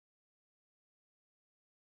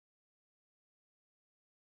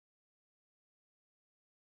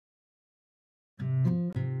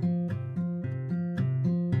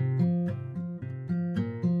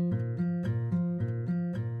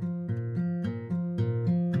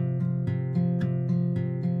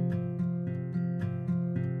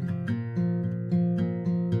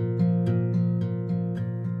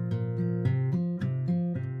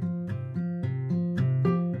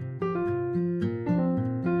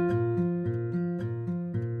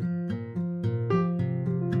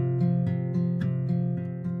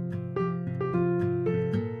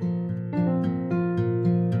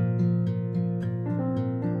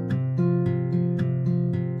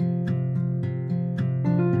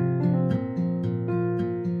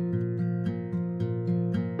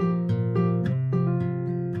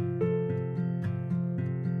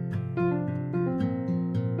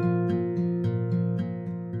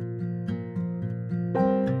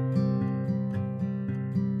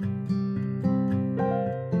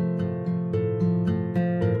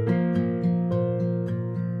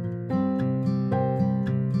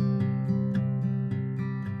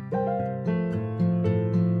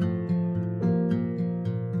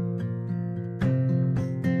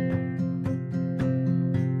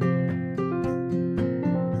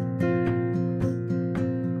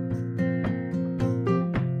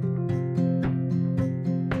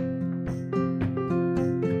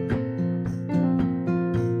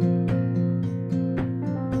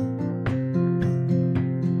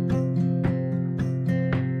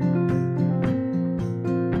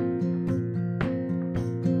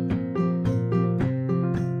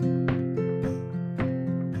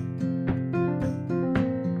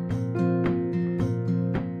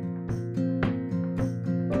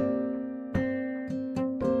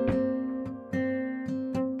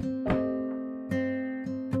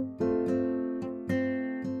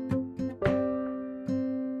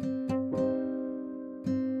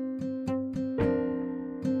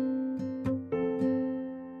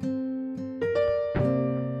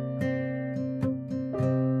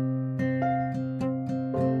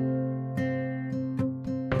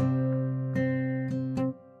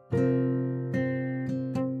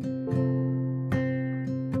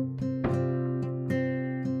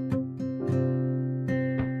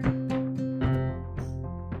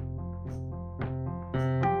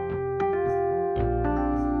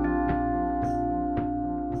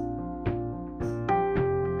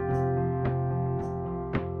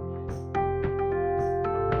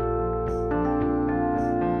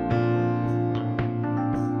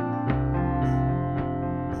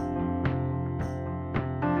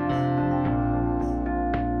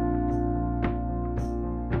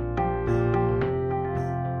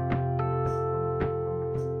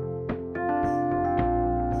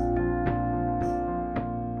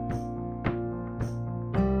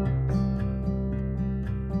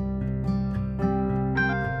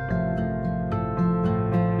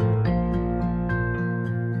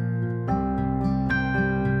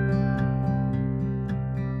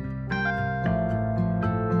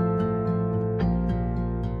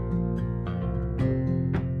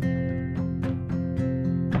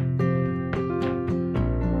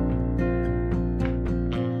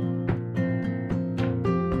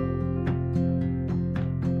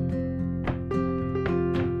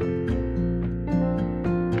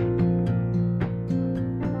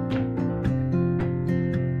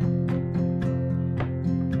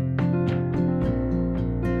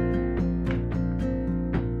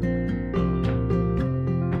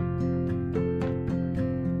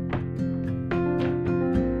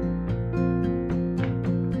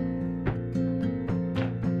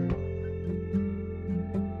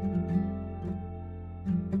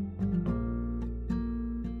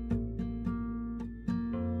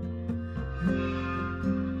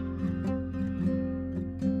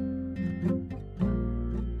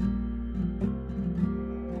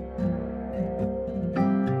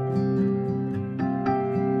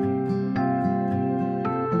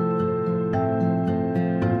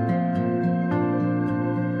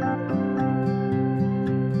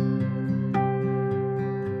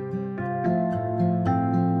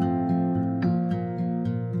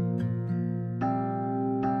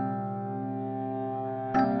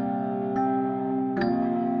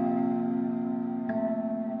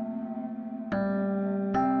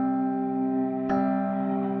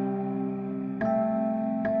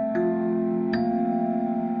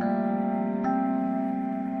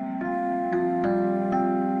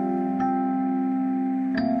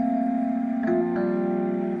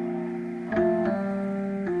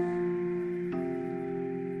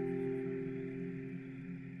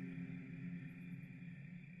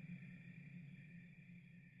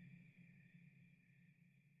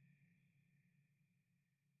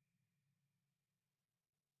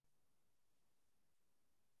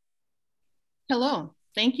Hello,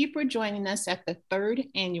 thank you for joining us at the third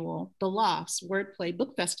annual The Loft's Wordplay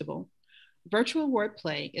Book Festival. Virtual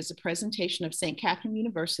Wordplay is a presentation of St. Catherine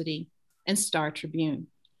University and Star Tribune.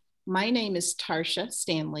 My name is Tarsha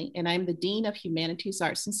Stanley, and I'm the Dean of Humanities,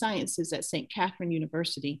 Arts, and Sciences at St. Catherine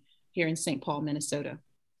University here in St. Paul, Minnesota.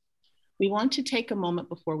 We want to take a moment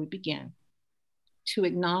before we begin to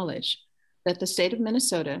acknowledge that the state of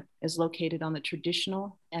Minnesota is located on the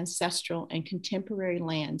traditional, ancestral, and contemporary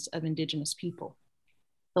lands of Indigenous people.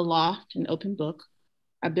 The Loft and Open Book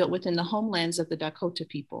are built within the homelands of the Dakota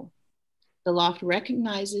people. The Loft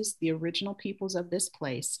recognizes the original peoples of this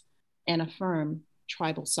place and affirm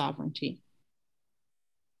tribal sovereignty.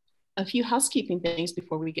 A few housekeeping things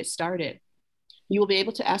before we get started. You will be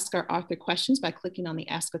able to ask our author questions by clicking on the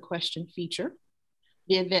Ask a Question feature.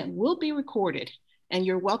 The event will be recorded, and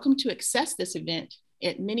you're welcome to access this event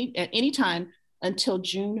at any time until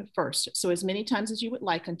June 1st. So as many times as you would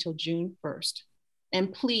like until June 1st.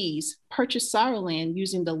 And please purchase Sorrowland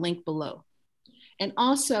using the link below. And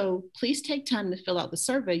also, please take time to fill out the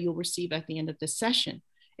survey you'll receive at the end of this session.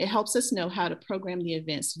 It helps us know how to program the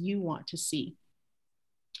events you want to see.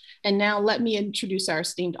 And now let me introduce our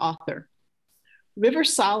esteemed author. River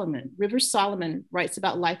Solomon writes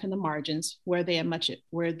about life in the margins where they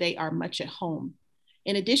are much at home.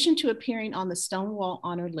 In addition to appearing on the Stonewall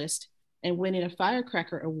Honor List and winning a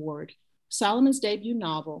Firecracker Award, Solomon's debut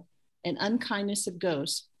novel, An Unkindness of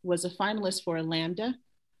Ghosts, was a finalist for a Lambda,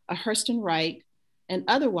 a Hurston Wright, and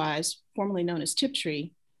otherwise formerly known as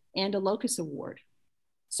Tiptree, and a Locus Award.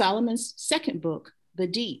 Solomon's second book, The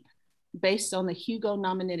Deep, based on the Hugo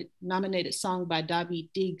nominated song by Daveed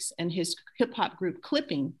Diggs and his hip hop group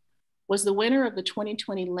Clipping, was the winner of the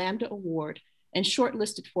 2020 Lambda Award and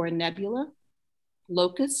shortlisted for a Nebula,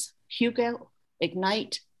 Locus, Hugo,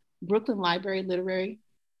 Ignite, Brooklyn Library Literary,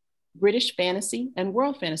 British Fantasy, and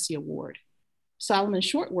World Fantasy Award. Solomon's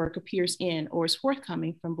short work appears in or is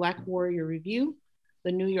forthcoming from Black Warrior Review,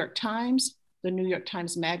 the New York Times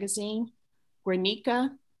Magazine,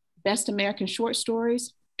 Guernica, Best American Short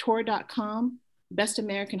Stories, Tor.com, Best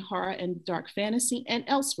American Horror and Dark Fantasy, and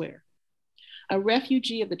elsewhere. A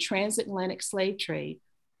refugee of the transatlantic slave trade,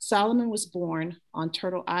 Solomon was born on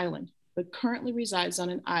Turtle Island, but currently resides on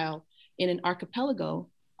an isle in an archipelago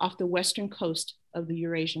off the western coast of the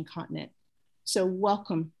Eurasian continent. So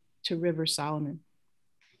welcome to River Solomon.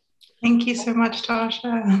 Thank you so much,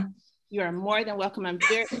 Tasha. You are more than welcome. I'm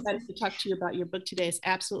very excited to talk to you about your book today. It's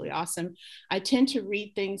absolutely awesome. I tend to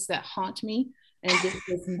read things that haunt me, and this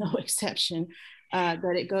is no exception.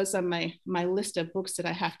 That it goes on my list of books that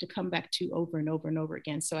I have to come back to over and over and over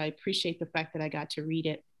again. So I appreciate the fact that I got to read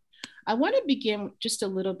it. I want to begin just a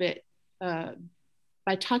little bit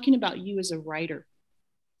by talking about you as a writer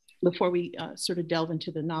before we sort of delve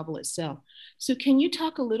into the novel itself. So can you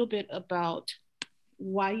talk a little bit about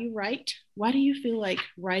why you write? Why do you feel like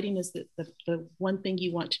writing is the one thing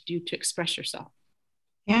you want to do to express yourself?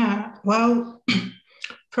 Yeah, well,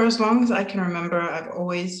 for as long as I can remember, I've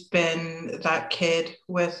always been that kid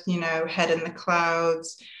with, head in the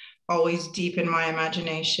clouds, always deep in my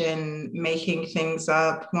imagination, making things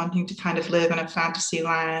up, wanting to kind of live in a fantasy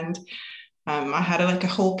land. I had a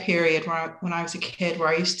whole period when I was a kid where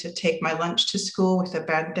I used to take my lunch to school with a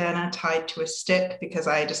bandana tied to a stick because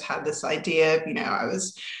I just had this idea of, I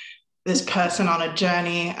was this person on a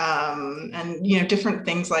journey, and, different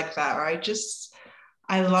things like that. Or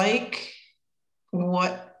I like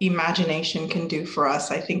what imagination can do for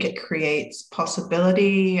us. I think it creates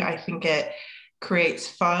possibility. I think it creates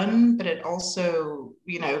fun, but it also,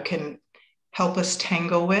 can help us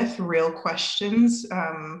tangle with real questions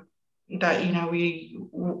that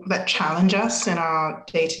that challenge us in our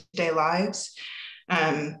day-to-day lives.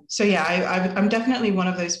 So yeah, I'm definitely one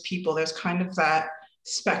of those people. There's kind of that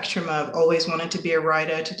spectrum of always wanted to be a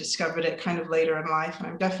writer to discovered it kind of later in life, and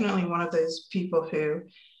I'm definitely one of those people who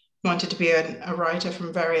wanted to be a writer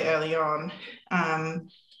from very early on.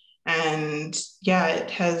 And yeah,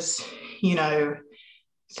 it has,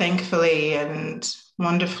 thankfully and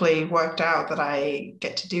wonderfully worked out that I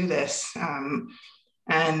get to do this.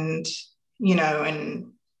 And,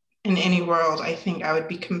 in any world, I think I would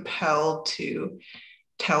be compelled to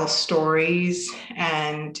tell stories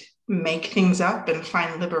and make things up and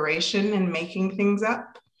find liberation in making things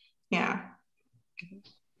up. Yeah.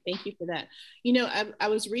 Thank you for that. I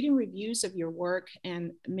was reading reviews of your work,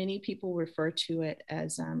 and many people refer to it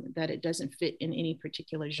as that it doesn't fit in any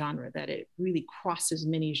particular genre, that it really crosses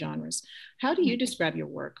many genres. How do you describe your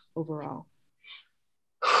work overall?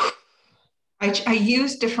 I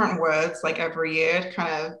use different words like every year to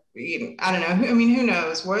kind of, I don't know. I mean, who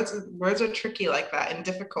knows? Words are tricky like that and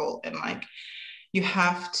difficult. And you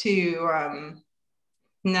have to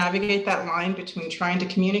navigate that line between trying to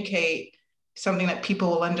communicate something that people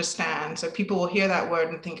will understand. So people will hear that word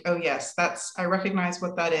and think, oh yes, I recognize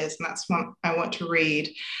what that is, and that's what I want to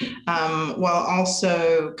read, while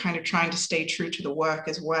also kind of trying to stay true to the work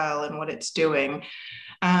as well and what it's doing.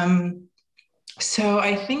 So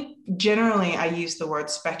I think generally I use the word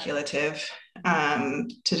speculative to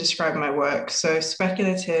describe my work. So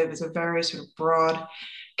speculative is a very sort of broad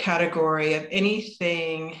category of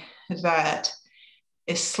anything that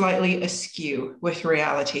is slightly askew with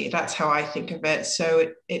reality. That's how I think of it.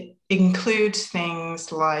 So it includes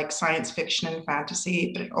things like science fiction and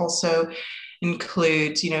fantasy, but it also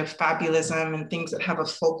includes, fabulism and things that have a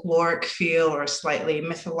folkloric feel or a slightly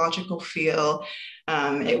mythological feel.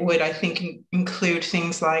 It would, I think, include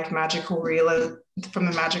things like from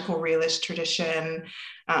the magical realist tradition,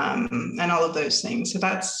 and all of those things. So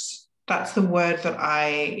that's the word that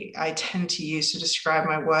I tend to use to describe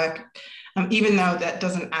my work. Even though that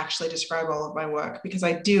doesn't actually describe all of my work, because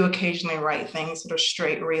I do occasionally write things that are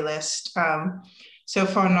straight realist. So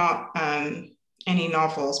far, not any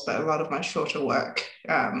novels, but a lot of my shorter work,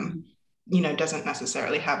 doesn't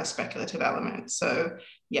necessarily have a speculative element. So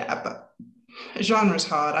yeah, but genre is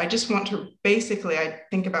hard. I just want to, basically, I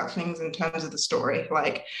think about things in terms of the story,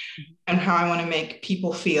 and how I want to make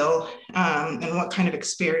people feel, and what kind of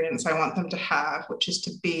experience I want them to have, which is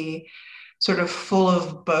to be sort of full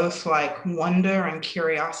of both wonder and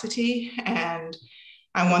curiosity. And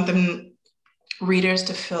I want readers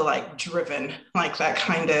to feel driven, that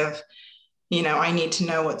kind of, I need to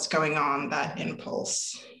know what's going on, that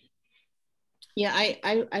impulse. Yeah,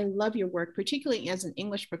 I love your work, particularly as an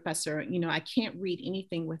English professor. I can't read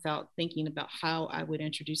anything without thinking about how I would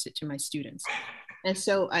introduce it to my students. And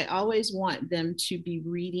so I always want them to be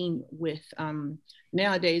reading with,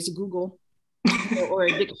 nowadays, Google or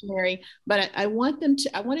a dictionary, but I want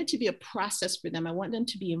it to be a process for them. I want them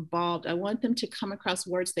to be involved. I want them to come across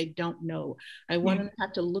words they don't know. I want them to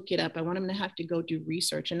have to look it up. I want them to have to go do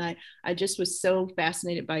research. And I just was so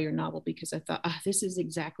fascinated by your novel, because I thought, this is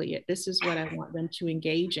exactly it. This is what I want them to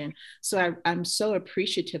engage in. So I'm so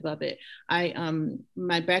appreciative of it.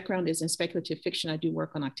 My background is in speculative fiction. I do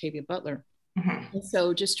work on Octavia Butler. Mm-hmm. And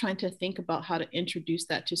so just trying to think about how to introduce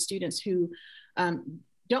that to students who,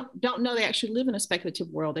 don't know they actually live in a speculative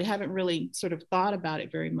world. They haven't really sort of thought about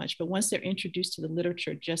it very much, but once they're introduced to the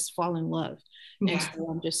literature, just fall in love. Yeah. And so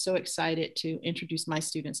I'm just so excited to introduce my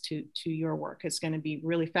students to your work. It's going to be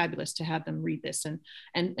really fabulous to have them read this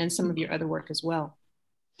and some of your other work as well.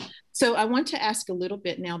 So I want to ask a little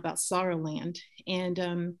bit now about Sorrowland,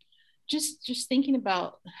 and just thinking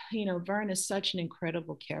about, Vern is such an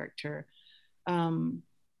incredible character.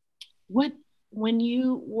 When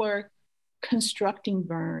you were constructing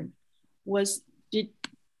Vern, did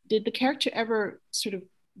the character ever sort of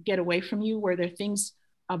get away from you? Were there things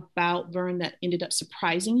about Vern that ended up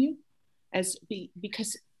surprising you,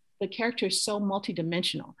 because the character is so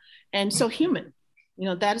multidimensional and so human?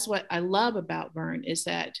 That is what I love about Vern, is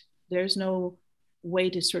that there's no way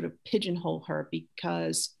to sort of pigeonhole her,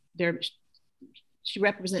 because she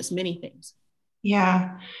represents many things.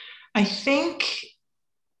 Yeah, I think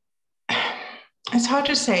it's hard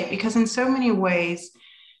to say, because in so many ways,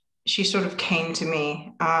 she sort of came to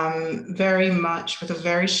me very much with a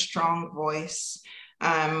very strong voice,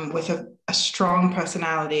 with a strong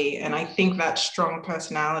personality. And I think that strong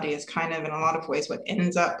personality is kind of, in a lot of ways, what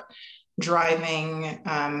ends up driving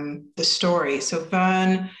the story. So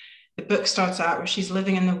Vern, the book starts out where she's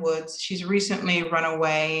living in the woods. She's recently run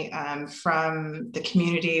away from the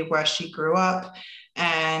community where she grew up.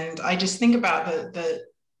 And I just think about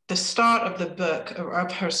the start of the book,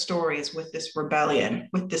 of her story, is with this rebellion,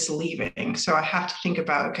 with this leaving. So I have to think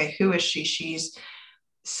about, okay, who is she? She's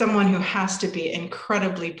someone who has to be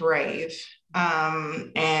incredibly brave,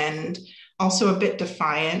 and also a bit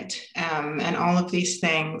defiant, and all of these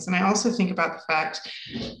things. And I also think about the fact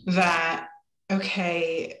that,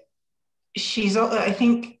 okay,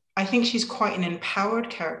 I think she's quite an empowered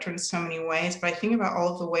character in so many ways, but I think about all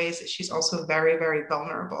of the ways that she's also very, very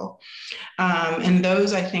vulnerable. And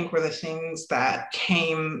those, I think, were the things that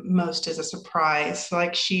came most as a surprise.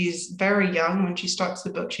 She's very young when she starts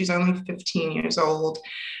the book. She's only 15 years old.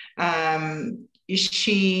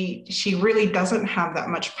 She really doesn't have that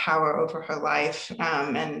much power over her life,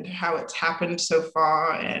 and how it's happened so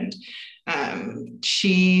far. And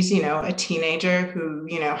she's, a teenager who,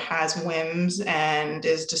 has whims and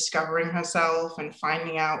is discovering herself and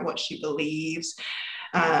finding out what she believes.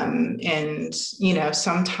 And,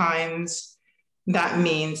 sometimes that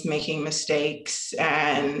means making mistakes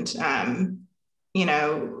and,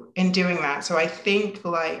 in doing that. So I think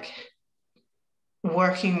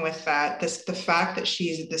working with that, the fact that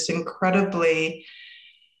she's this incredibly,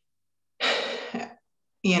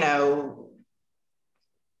 you know,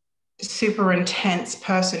 super intense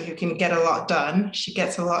person who can get a lot done. She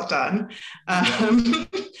gets a lot done.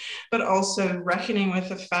 But also reckoning with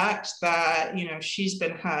the fact that, you know, she's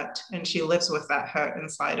been hurt and she lives with that hurt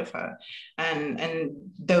inside of her. And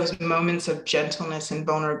those moments of gentleness and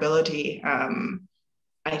vulnerability,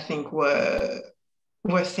 I think were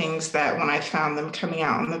things that when I found them coming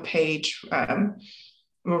out on the page,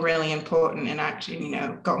 were really important and actually, you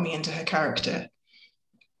know, got me into her character.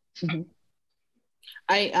 Mm-hmm.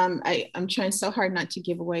 I'm trying so hard not to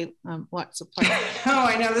give away lots of parts. Oh,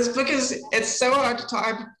 I know, this book it's so hard to talk.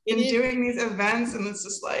 I've been doing these events and it's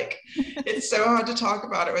just like, it's so hard to talk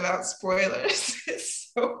about it without spoilers.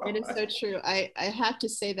 It's so hard. It is so true. I have to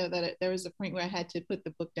say though that there was a point where I had to put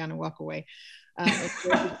the book down and walk away. And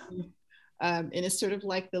it's sort of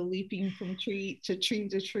like the leaping from tree to tree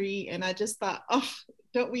to tree. And I just thought, oh,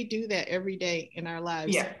 don't we do that every day in our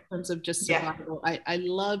lives in terms of just survival? I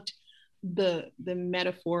loved the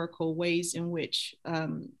metaphorical ways in which,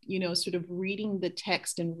 you know, sort of reading the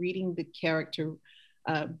text and reading the character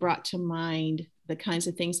brought to mind the kinds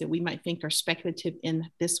of things that we might think are speculative in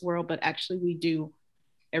this world, but actually we do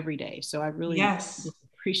every day. So I really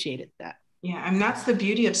appreciated that. Yeah, and that's the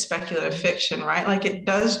beauty of speculative fiction, right? Like it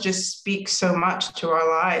does just speak so much to our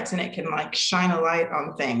lives, and it can like shine a light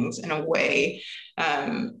on things in a way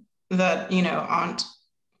that, you know, aren't,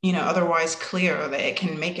 you know, otherwise clear, or that it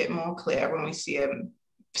can make it more clear when we see them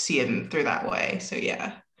through that way. So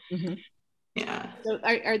yeah. Mm-hmm. Yeah. So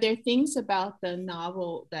are there things about the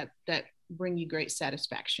novel that bring you great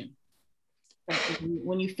satisfaction? Like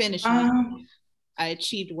when you finish, I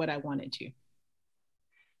achieved what I wanted to.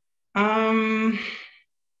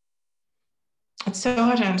 It's so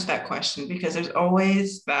hard to answer that question because there's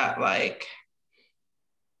always that, like,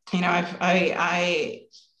 you know,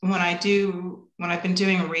 when I've been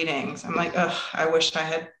doing readings, I'm like, oh, I wish I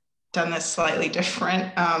had done this slightly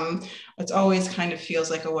different. It's always kind of feels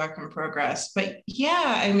like a work in progress. But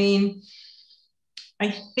yeah, I mean,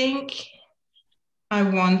 I think I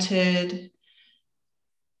wanted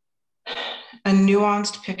a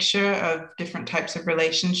nuanced picture of different types of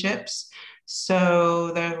relationships.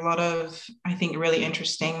 So there are a lot of, I think, really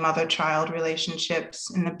interesting mother-child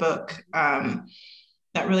relationships in the book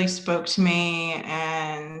that really spoke to me.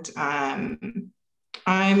 And I'm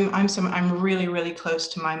really, really close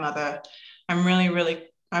to my mother. I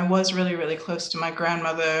was really, really close to my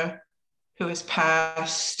grandmother, who has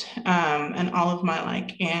passed, and all of my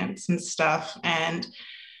like aunts and stuff. And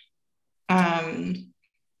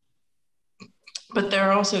but there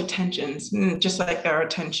are also tensions, just like there are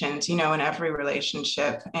tensions, you know, in every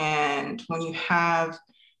relationship. And when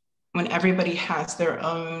everybody has their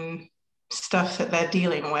own stuff that they're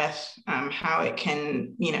dealing with, how it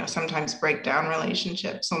can, you know, sometimes break down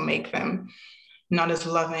relationships or make them not as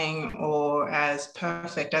loving or as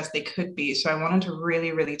perfect as they could be. So I wanted to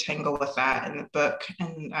really, really tangle with that in the book.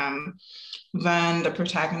 And Vern, the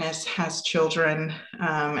protagonist, has children,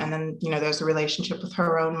 and then, you know, there's a relationship with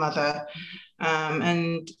her own mother.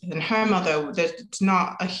 And her mother, it's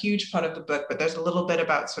not a huge part of the book, but there's a little bit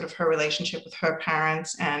about sort of her relationship with her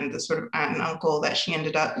parents and the sort of aunt and uncle that she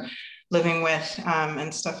ended up living with,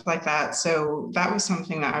 and stuff like that. So that was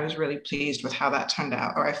something that I was really pleased with how that turned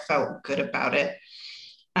out, or I felt good about it.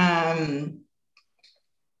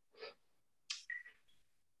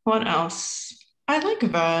 What else? I like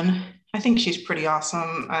Vern. I think she's pretty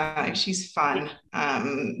awesome. She's fun.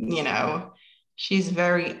 You know, she's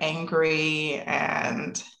very angry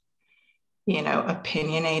and, you know,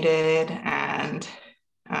 opinionated and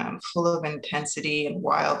full of intensity and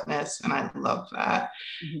wildness, and I love that.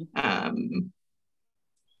 Mm-hmm.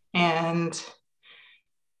 And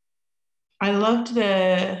I loved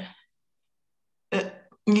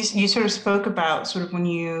you sort of spoke about sort of when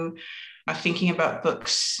you are thinking about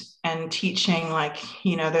books and teaching, like,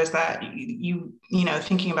 you know, there's that, you know,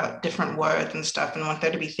 thinking about different words and stuff and want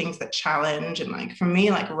there to be things that challenge. And like, for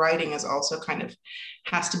me, like writing is also kind of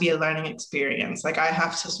has to be a learning experience. Like I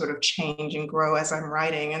have to sort of change and grow as I'm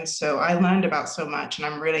writing. And so I learned about so much, and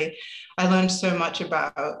I learned so much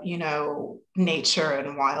about, you know, nature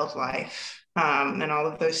and wildlife, and all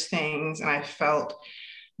of those things. And I felt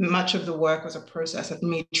much of the work was a process of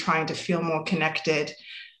me trying to feel more connected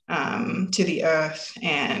to the earth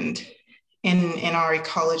and in our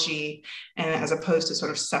ecology, and as opposed to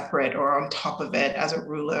sort of separate or on top of it as a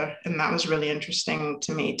ruler. And that was really interesting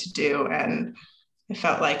to me to do. And I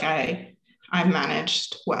felt like I I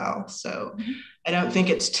managed well. So I don't think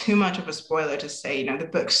it's too much of a spoiler to say, you know, the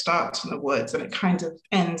book starts in the woods and it kind of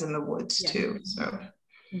ends in the woods too. So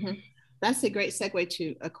that's a great segue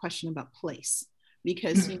to a question about place,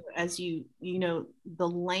 because you know, as you know, the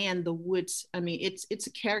land, the woods, I mean, it's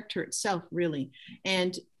a character itself, really.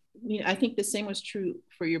 And you know, I think the same was true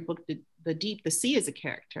for your book, the Deep. The sea is a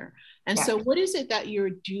character. And so what is it that you're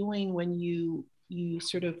doing when you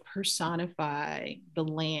sort of personify the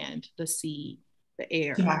land, the sea, the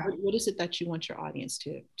air? What is it that you want your audience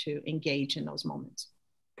to engage in those moments?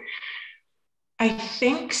 I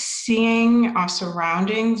think seeing our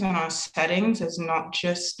surroundings and our settings as not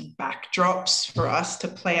just backdrops for us to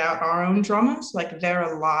play out our own dramas, like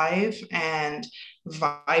they're alive and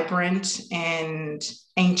vibrant and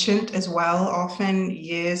ancient as well, often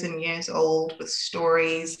years and years old, with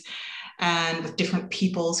stories and with different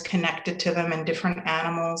peoples connected to them and different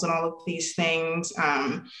animals and all of these things.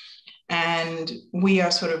 And we are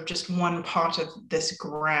sort of just one part of this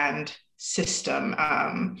grand system.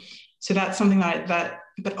 So that's something but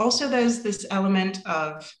also there's this element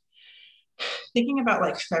of thinking about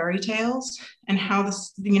like fairy tales and how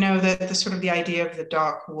this, you know, the sort of the idea of the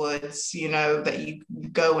dark woods, you know, that you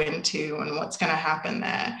go into and what's going to happen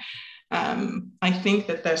there. I think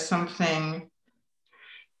that there's something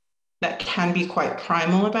that can be quite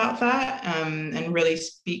primal about that, and really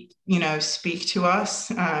speak to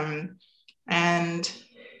us. And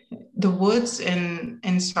the woods in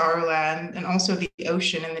Sorrowland and also the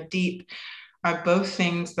ocean and the deep are both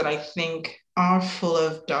things that I think are full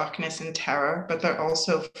of darkness and terror, but they're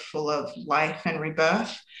also full of life and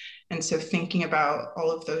rebirth. And so thinking about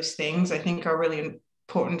all of those things, I think, are really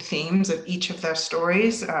important themes of each of their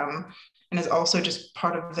stories, and is also just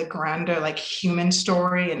part of the grander like human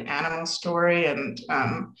story and animal story. And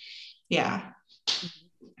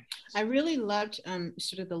I really loved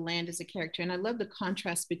sort of the land as a character, and I love the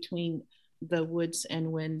contrast between the woods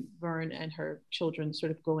and when Vern and her children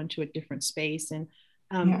sort of go into a different space. And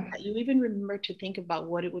you even remember to think about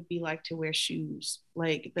what it would be like to wear shoes.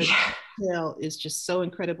 Like the detail is just so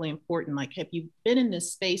incredibly important. Like, have you been in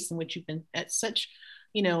this space in which you've been at such,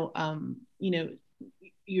 you're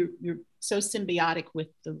so symbiotic with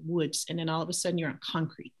the woods, and then all of a sudden you're on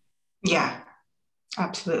concrete. Yeah,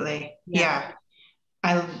 absolutely. Yeah.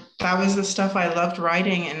 That was the stuff I loved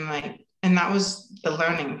writing, and that was the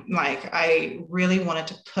learning. Like, I really wanted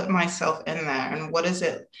to put myself in there. And what is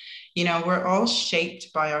it? You know, we're all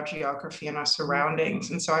shaped by our geography and our surroundings.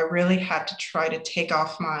 And so I really had to try to take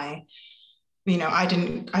off my,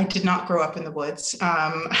 I did not grow up in the woods.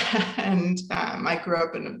 And I grew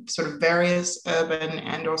up in sort of various urban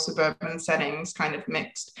and or suburban settings, kind of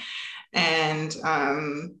mixed. And,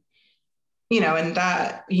 and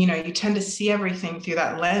that, you tend to see everything through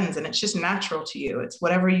that lens, and it's just natural to you. It's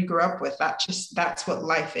whatever you grew up with. That's what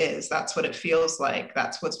life is. That's what it feels like.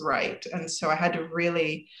 That's what's right. And so I had to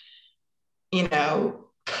really,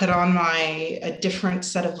 put on a different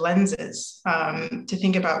set of lenses to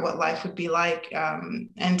think about what life would be like,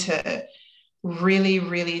 and to really,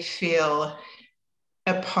 really feel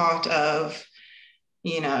a part of,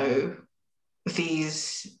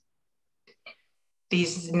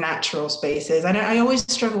 these natural spaces. And I always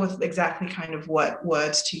struggle with exactly kind of what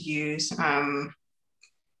words to use.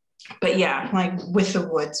 But yeah, like with the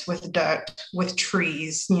woods, with dirt, with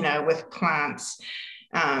trees, with plants,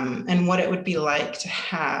 and what it would be like to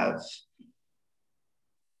have,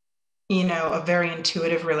 a very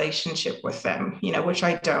intuitive relationship with them, which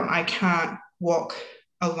I don't. I can't walk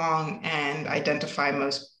along and identify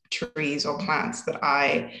most trees or plants that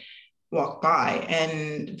I walk by,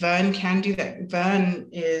 and Vern can do that. Vern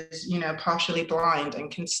is, partially blind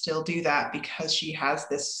and can still do that because she has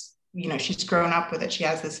this, she's grown up with it. She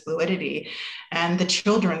has this fluidity, and the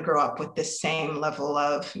children grow up with this same level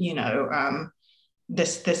of,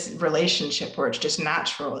 this relationship where it's just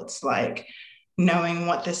natural. It's like knowing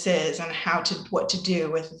what this is and what to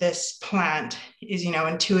do with this plant is,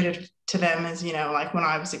 intuitive to them. As like when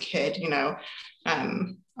I was a kid,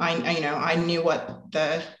 I knew what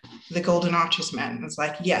the golden arches meant. It's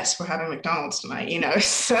like, yes, we're having McDonald's tonight,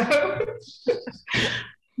 so.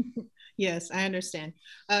 Yes, I understand.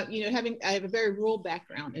 I have a very rural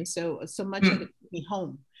background, and so much of it took me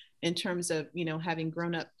home in terms of, having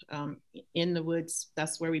grown up in the woods.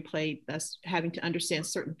 That's where we played. That's having to understand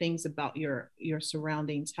certain things about your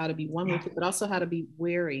surroundings, how to be one with it, but also how to be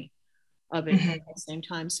wary of it at the same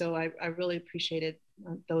time. So I really appreciated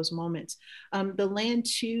those moments. The land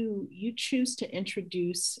too, you choose to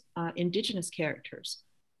introduce indigenous characters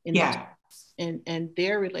in and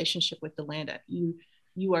their relationship with the land.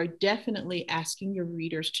 You are definitely asking your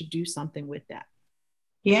readers to do something with that.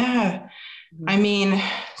 Yeah. Mhm. I mean,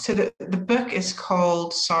 so the book is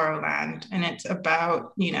called Sorrowland, and it's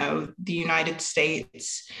about, the United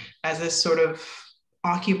States as a sort of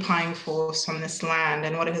occupying force on this land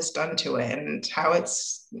and what it has done to it and how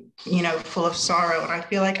it's, full of sorrow. And I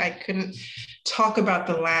feel like I couldn't talk about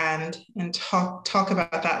the land and talk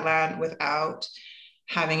about that land without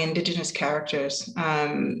having Indigenous characters.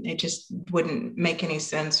 It just wouldn't make any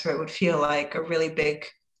sense, or it would feel like a really big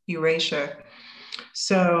erasure.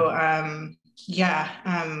 So, yeah,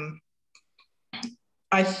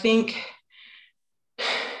 I think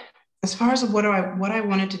as far as what I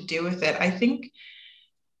wanted to do with it, I think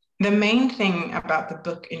the main thing about the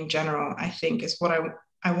book in general, I think, is what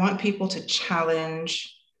I want people to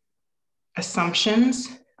challenge assumptions,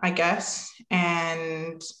 I guess,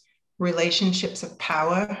 and relationships of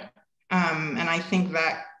power. And I think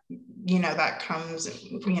that, that comes,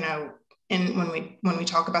 in when we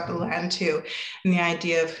talk about the land too, and the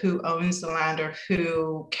idea of who owns the land or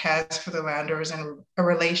who cares for the land or is in a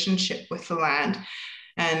relationship with the land.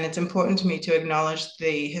 And it's important to me to acknowledge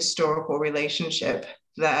the historical relationship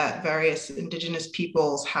that various Indigenous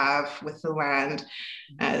peoples have with the land,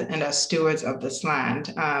 and as stewards of this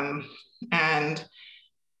land. And,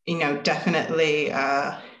 definitely,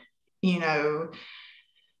 a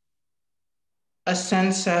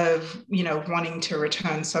sense of, wanting to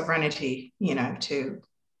return sovereignty, to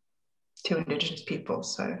Indigenous people.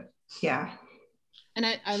 So, yeah. And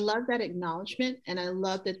I love that acknowledgement. And I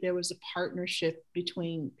love that there was a partnership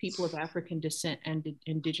between people of African descent and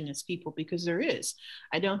Indigenous people, because there is.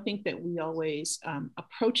 I don't think that we always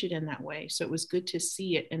approach it in that way. So it was good to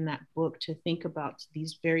see it in that book, to think about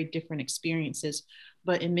these very different experiences,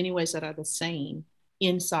 but in many ways that are the same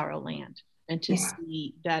in Sorrowland, and to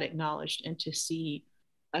see that acknowledged, and to see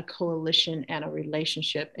a coalition and a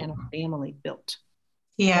relationship and a family built.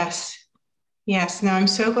 Yes. Yes. No, I'm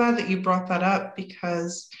so glad that you brought that up,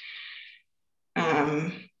 because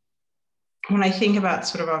when I think about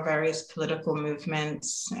sort of our various political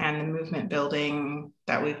movements and the movement building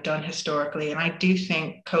that we've done historically, and I do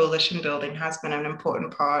think coalition building has been an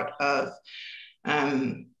important part of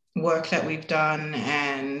work that we've done,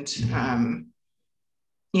 and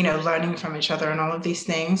learning from each other and all of these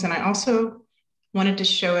things. And I also wanted to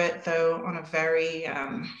show it, though, on a very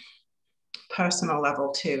personal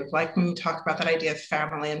level too. Like when you talk about that idea of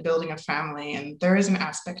family and building a family, and there is an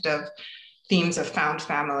aspect of themes of found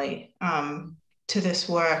family to this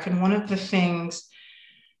work. And one of the things,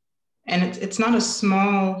 and it's not a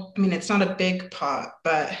small, it's not a big part,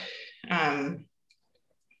 but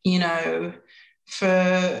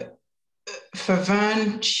for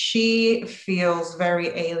Vern, she feels very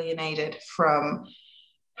alienated from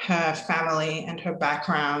her family and her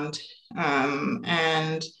background,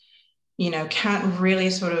 and can't really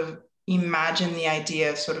sort of imagine the idea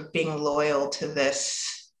of sort of being loyal to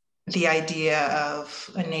the idea of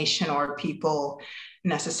a nation or people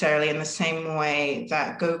necessarily, in the same way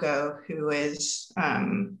that Gogo, who is,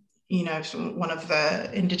 one of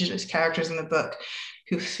the Indigenous characters in the book,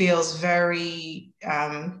 who feels very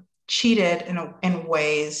cheated in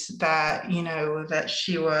ways that, that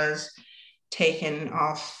she was taken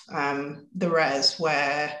off the res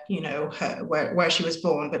where, where she was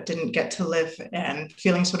born, but didn't get to live, and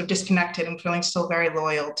feeling sort of disconnected and feeling still very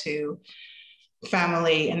loyal to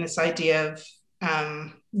family and this idea of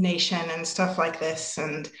nation and stuff like this.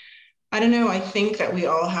 And I don't know, I think that we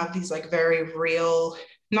all have these like very real,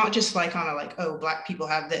 not just like on a like, oh, Black people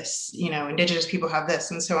have this, Indigenous people have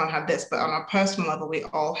this, and so on have this, but on a personal level, we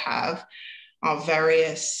all have our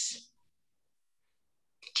various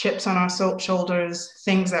chips on our shoulders,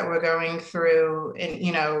 things that we're going through,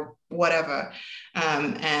 and whatever.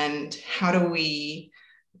 And how do we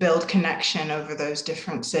build connection over those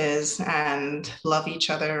differences and love each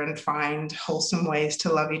other and find wholesome ways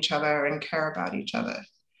to love each other and care about each other?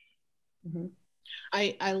 Mm-hmm.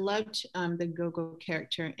 I loved the Gogo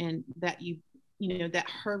character, and that that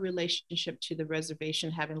her relationship to the reservation,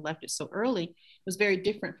 having left it so early, was very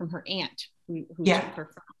different from her aunt who took her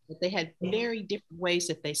from. But they had very different ways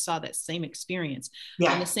that they saw that same experience.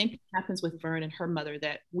 And the same thing happens with Vern and her mother,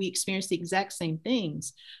 that we experience the exact same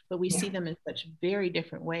things, but we see them in such very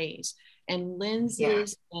different ways. And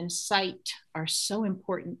lenses and sight are so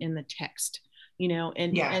important in the text, and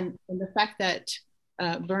the fact that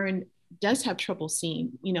Vern does have trouble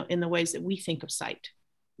seeing, in the ways that we think of sight,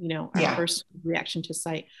 our first reaction to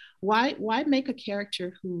sight. Why make a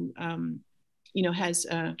character who, has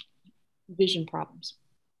vision problems?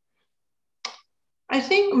 I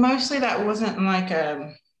think mostly that wasn't like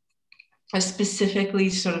a specifically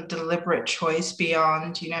sort of deliberate choice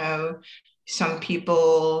beyond, Some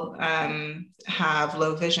people have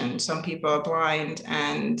low vision. Some people are blind.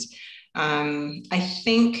 And I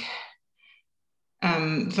think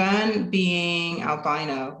Vern being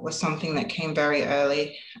albino was something that came very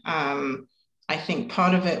early. I think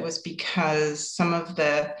part of it was because some of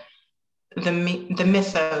the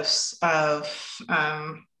mythos of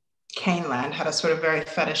Caneland had a sort of very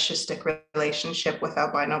fetishistic relationship with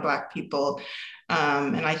albino Black people.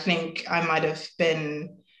 And I think I might have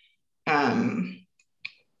been, I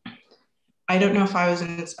don't know if I was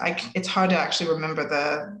in, it's hard to actually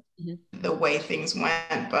remember the way things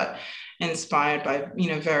went, but inspired by,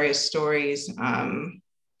 various stories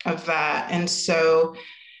of that. And so,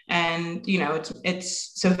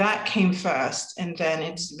 it's so that came first, and then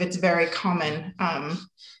it's very common,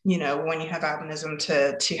 when you have albinism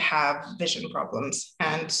to have vision problems.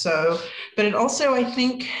 And so, but it also, I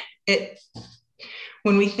think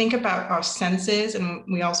when we think about our senses, and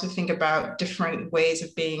we also think about different ways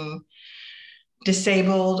of being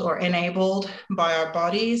disabled or enabled by our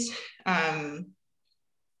bodies,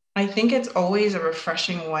 I think it's always a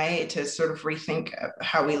refreshing way to sort of rethink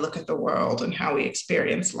how we look at the world and how we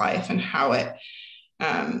experience life and how it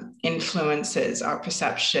influences our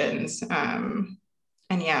perceptions.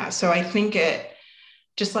 So I think it,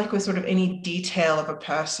 just like with sort of any detail of a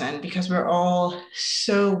person, because we're all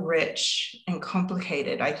so rich and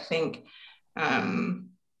complicated, I think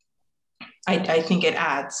I think it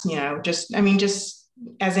adds, just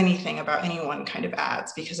as anything about anyone kind of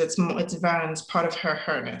adds, because it's Vern's part of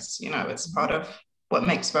herness, it's part of what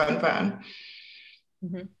makes Vern Vern.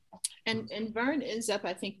 Mm-hmm. And Vern ends up,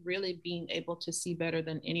 I think, really being able to see better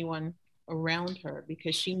than anyone around her,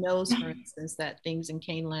 because she knows, for instance, that things in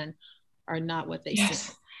Caneland are not what they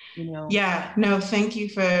seem. Yeah, no, thank you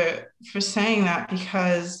for saying that,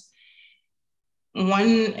 because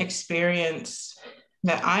one experience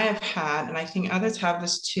that I have had, and I think others have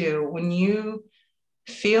this too, when you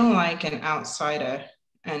feel like an outsider,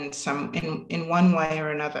 and in one way or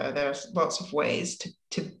another, there's lots of ways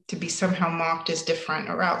to be somehow marked as different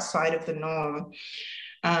or outside of the norm.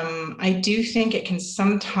 I do think it can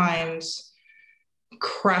sometimes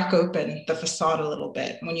crack open the facade a little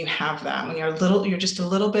bit when you have that, when you're just a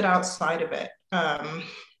little bit outside of it.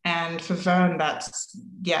 And for Vern, that's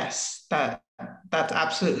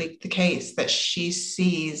absolutely the case, that she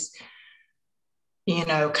sees,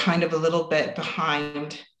 kind of a little bit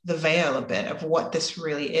behind the veil a bit of what this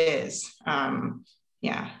really is. I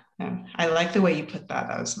like the way you put that.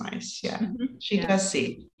 That was nice. Yeah, mm-hmm. She does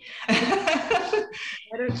see.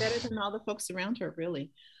 better than all the folks around her,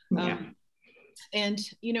 really. Yeah. And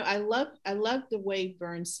I love the way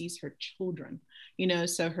Vern sees her children.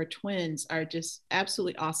 So her twins are just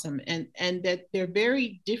absolutely awesome, and that they're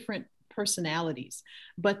very different personalities,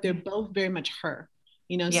 but they're both very much her.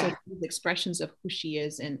 So the expressions of who she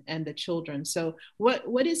is and the children. So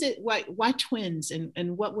what is it? Why twins?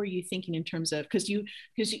 And what were you thinking in terms of, because you're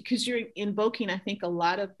invoking, I think, a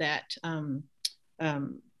lot of that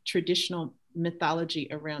traditional mythology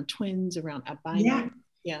around twins, around albino.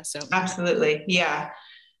 Yeah. So absolutely. Yeah.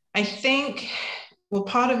 I think, well,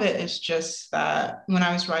 part of it is just that when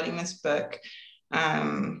I was writing this book,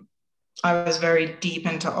 I was very deep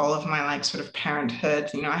into all of my sort of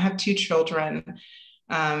parenthood. I have 2 children.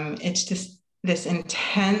 It's just this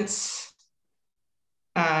intense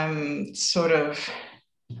sort of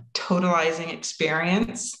totalizing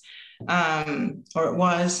experience, or it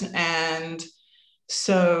was. And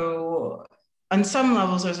so on some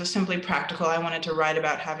levels, it was simply practical. I wanted to write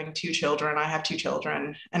about having 2 children. I have 2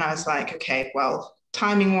 children. And I was like, okay, well,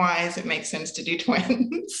 timing wise, it makes sense to do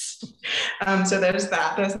twins. So there's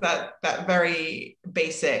that very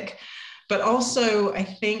basic. But also, I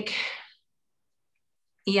think,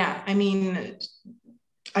 I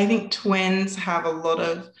think twins have a lot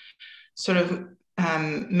of sort of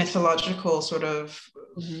mythological sort of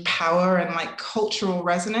power and cultural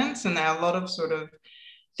resonance. And there are a lot of sort of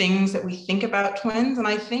things that we think about twins. And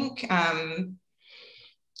I think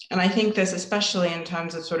this, especially in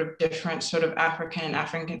terms of sort of different sort of African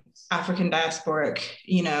diasporic,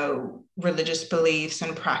 religious beliefs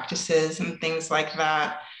and practices and things like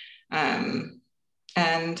that. And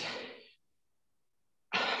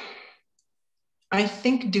I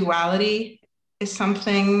think duality is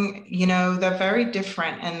something, they're very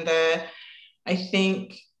different. And I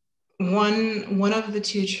think one of the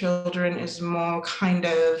 2 children is more kind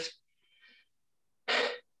of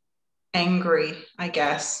angry, I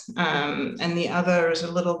guess. And the other is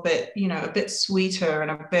a little bit, a bit sweeter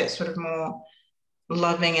and a bit sort of more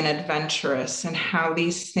loving and adventurous, and how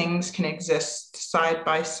these things can exist side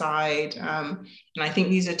by side. And I think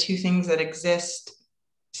these are 2 things that exist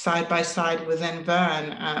side by side within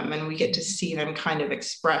Vern, and we get to see them kind of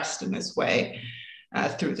expressed in this way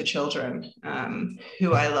through the children,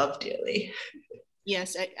 who I love dearly.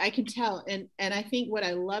 Yes, I can tell. And I think what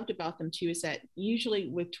I loved about them too is that usually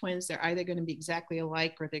with twins, they're either going to be exactly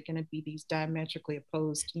alike or they're going to be these diametrically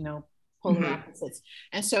opposed, polar opposites.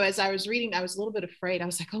 And so as I was reading, I was a little bit afraid. I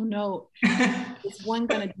was like, oh no, is one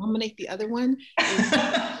going to dominate the other one?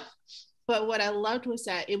 But what I loved was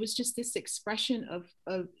that it was just this expression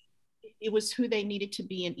of it was who they needed to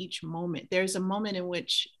be in each moment. There's a moment in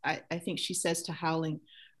which I think she says to Howling,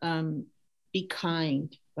 be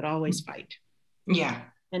kind, but always fight. Yeah.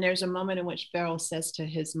 And there's a moment in which Beryl says to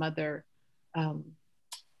his mother,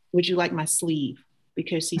 would you like my sleeve?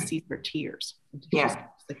 Because he sees her tears. Yeah.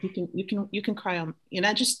 Like you can cry on. And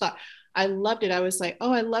I just thought, I loved it. I was like,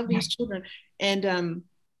 oh, I love these children. And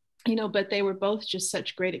but they were both just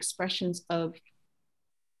such great expressions of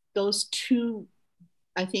those two,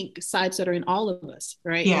 I think, sides that are in all of us,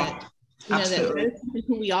 right? Yeah, absolutely. That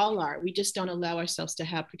who we all are. We just don't allow ourselves to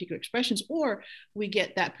have particular expressions, or we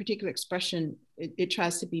get that particular expression, it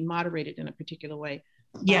tries to be moderated in a particular way.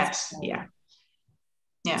 Yes, yeah.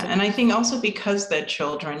 Yeah, and I think also because they're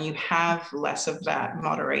children, you have less of that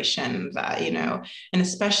moderation that, and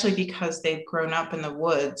especially because they've grown up in the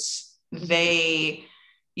woods, they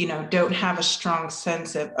don't have a strong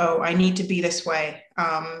sense of, oh, I need to be this way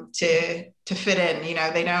to fit in.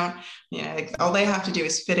 They don't. All they have to do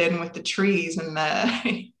is fit in with the trees and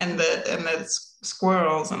the and the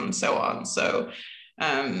squirrels and so on. So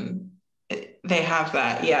they have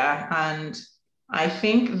that, yeah. And I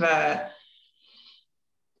think that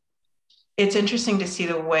it's interesting to see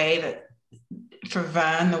the way that for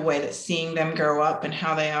Vern, the way that seeing them grow up and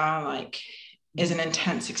how they are like is an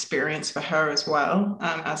intense experience for her as well,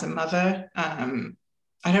 as a mother.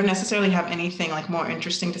 I don't necessarily have anything like more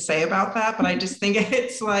interesting to say about that, but I just think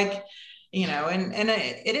it's like, and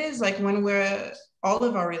it is like when all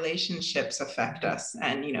of our relationships affect us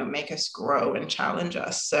and, make us grow and challenge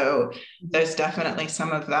us. So there's definitely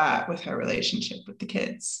some of that with her relationship with the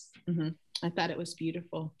kids. Mm-hmm. I thought it was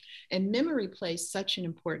beautiful. And memory plays such an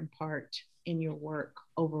important part in your work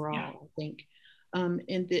overall, yeah. I think.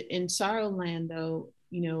 In Sorrowland, though,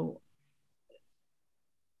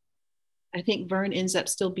 I think Vern ends up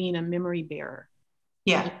still being a memory bearer,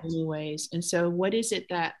 yeah, in many ways. And so, what is it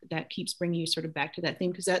that keeps bringing you sort of back to that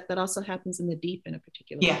theme? Because that also happens in the deep in a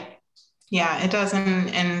particular way. Yeah, it does,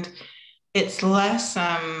 and it's less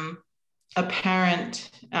apparent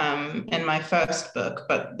in my first book,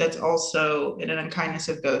 but that's also in An Unkindness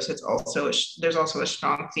of Ghosts. There's also a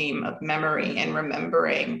strong theme of memory and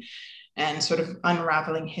remembering and sort of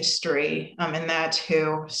unraveling history in that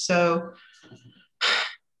too. So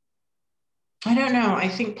I don't know. I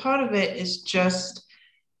think part of it is just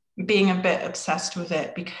being a bit obsessed with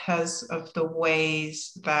it because of the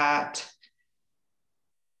ways that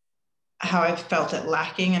how I've felt it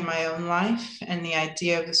lacking in my own life, and the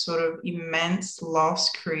idea of the sort of immense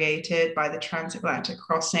loss created by the transatlantic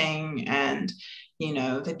crossing and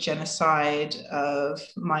the genocide of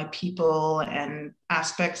my people and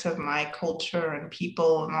aspects of my culture and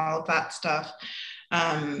people and all of that stuff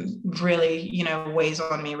really, weighs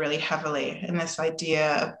on me really heavily. And this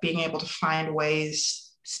idea of being able to find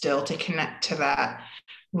ways still to connect to that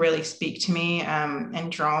really speak to me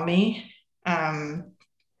and draw me. And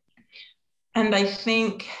I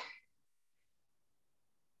think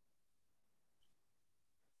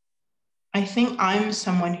I'm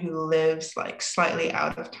someone who lives like slightly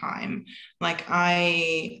out of time. Like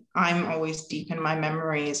I'm always deep in my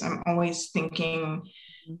memories. I'm always thinking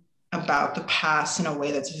about the past in a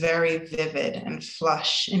way that's very vivid and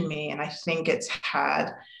flush in me. And I think it's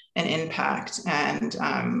had an impact. And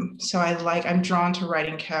so I'm drawn to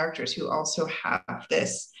writing characters who also have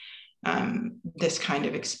this kind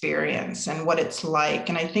of experience and what it's like.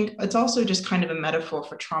 And I think it's also just kind of a metaphor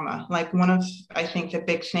for trauma. Like one of, I think, the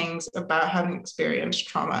big things about having experienced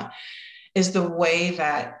trauma is the way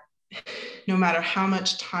that no matter how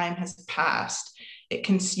much time has passed,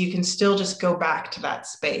 you can still just go back to that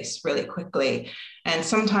space really quickly. And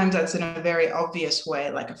sometimes that's in a very obvious way,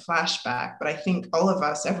 like a flashback. But I think all of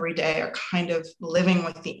us every day are kind of living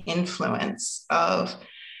with the influence of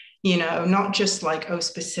not just like,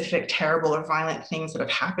 specific terrible or violent things that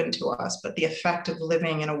have happened to us, but the effect of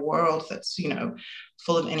living in a world that's,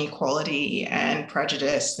 full of inequality and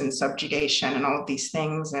prejudice and subjugation and all of these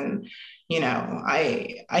things. And,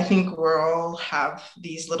 I think we all have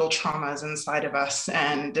these little traumas inside of us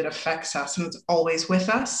and it affects us and it's always with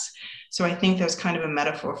us. So I think there's kind of a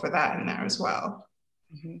metaphor for that in there as well.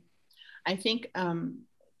 Mm-hmm. I think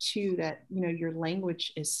too that, you know, your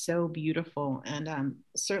language is so beautiful. And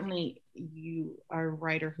certainly you are a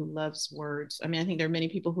writer who loves words. I mean, I think there are many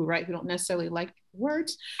people who write who don't necessarily like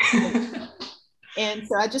words. And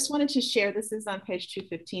so I just wanted to share, this is on page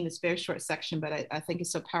 215, it's a very short section, but I think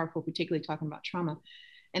it's so powerful, particularly talking about trauma.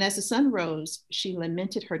 And as the sun rose, she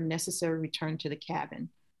lamented her necessary return to the cabin,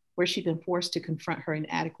 where she'd been forced to confront her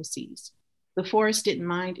inadequacies. The forest didn't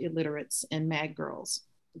mind illiterates and mad girls,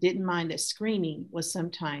 didn't mind that screaming was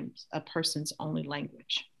sometimes a person's only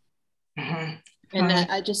language. Mm-hmm. And that,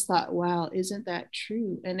 I just thought, wow, isn't that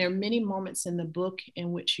true? And there are many moments in the book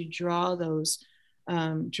in which you draw those,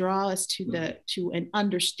 draw us to an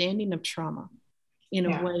understanding of trauma in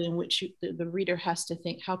a way in which the reader has to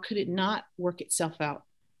think, how could it not work itself out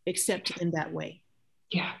except in that way?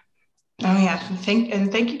 Yeah. Oh yeah.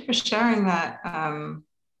 Thank you for sharing that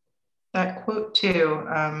that quote too.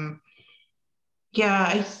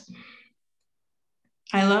 Yeah,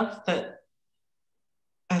 I love that.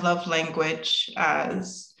 I love language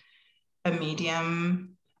as a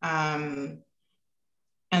medium, and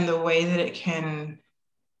the way that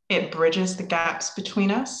it bridges the gaps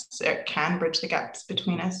between us. It can bridge the gaps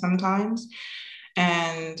between us sometimes,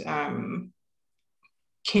 and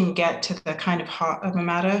can get to the kind of heart of a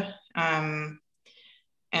matter.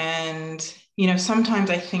 And you know, sometimes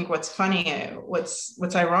I think what's funny,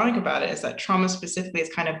 what's ironic about it is that trauma specifically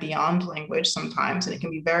is kind of beyond language sometimes, and it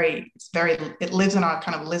can be it lives in our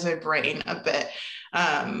kind of lizard brain a bit.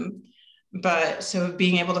 But so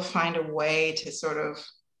being able to find a way to sort of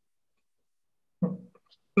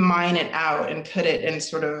mine it out and put it in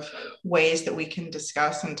sort of ways that we can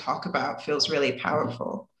discuss and talk about feels really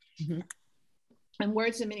powerful. Mm-hmm. And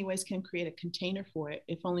words in many ways can create a container for it,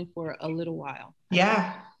 if only for a little while.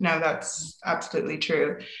 Yeah, no, that's absolutely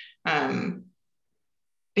true.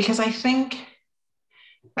 Because I think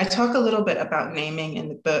I talk a little bit about naming in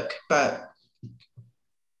the book, but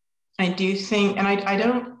I do think, and I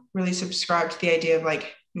don't really subscribe to the idea of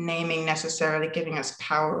like naming necessarily giving us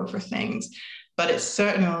power over things, but it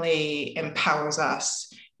certainly empowers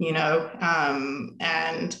us, you know,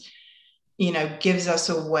 and you know, gives us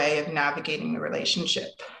a way of navigating the relationship.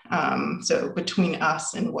 So between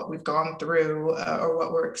us and what we've gone through or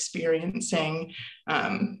what we're experiencing.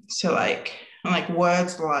 So like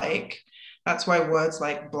words like, that's why words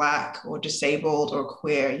like Black or disabled or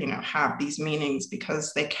queer, you know, have these meanings,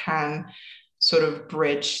 because they can sort of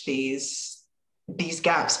bridge these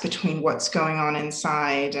gaps between what's going on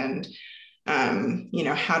inside and, you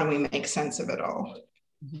know, how do we make sense of it all?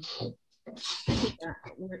 Mm-hmm.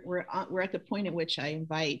 We're at the point at which I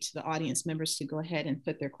invite the audience members to go ahead and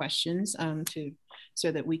put their questions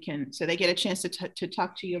so they get a chance to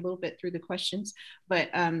talk to you a little bit through the questions. But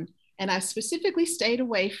and I specifically stayed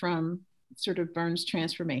away from sort of Vern's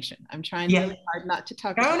transformation. I'm trying really hard not to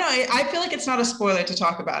talk about it. I feel like it's not a spoiler to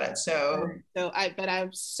talk about it. But I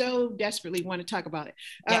so desperately want to talk about it.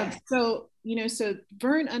 So, you know, so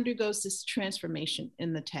Vern undergoes this transformation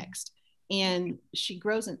in the text, and she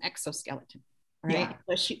grows an exoskeleton, right? Yeah.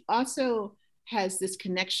 But she also has this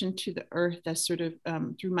connection to the earth that's sort of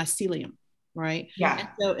through mycelium, right? Yeah.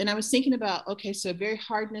 And I was thinking about, okay, so very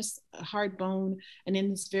hard bone, and then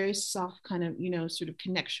this very soft kind of, you know, sort of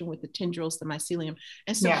connection with the tendrils, the mycelium.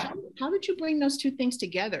 And so how did you bring those two things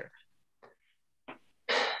together?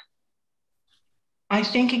 I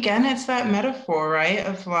think, again, it's that metaphor, right?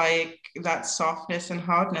 Of like that softness and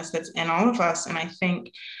hardness that's in all of us. And I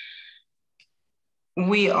think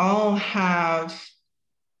we all have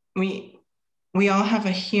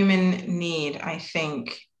a human need, I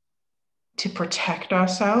think, to protect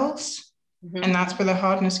ourselves. Mm-hmm. And that's where the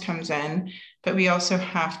hardness comes in. But we also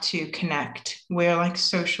have to connect. We're like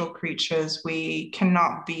social creatures. We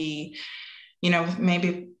cannot be, you know,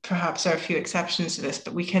 maybe perhaps there are a few exceptions to this,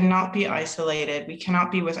 but we cannot be isolated. We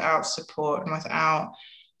cannot be without support and without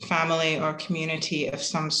family or community of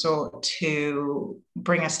some sort to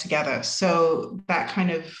bring us together. So that kind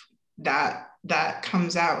of, that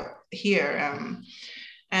comes out here.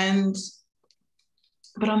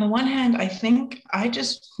 But on the one hand, I think I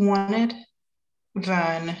just wanted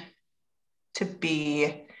Vern to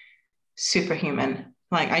be superhuman.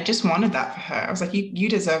 Like, I just wanted that for her. I was like, you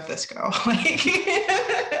deserve this, girl. Like,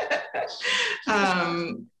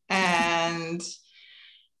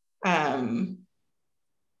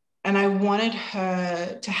 and I wanted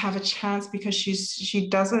her to have a chance, because she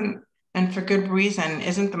doesn't, and for good reason,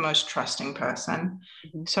 isn't the most trusting person.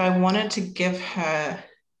 Mm-hmm. So I wanted to give her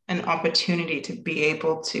an opportunity to be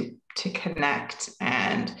able to connect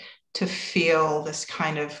and to feel this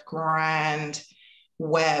kind of grand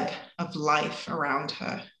web of life around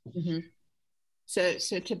her. Mm-hmm.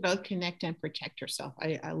 So to both connect and protect yourself.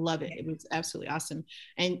 I love it. It was absolutely awesome.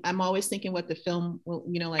 And I'm always thinking what the film will,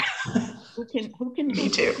 you know, like who can Me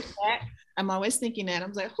too. do that? I'm always thinking that.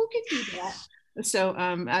 I'm like, who can do that? So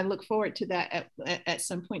I look forward to that at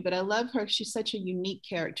some point. But I love her. She's such a unique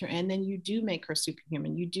character. And then you do make her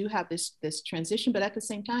superhuman. You do have this transition, but at the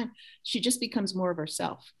same time, she just becomes more of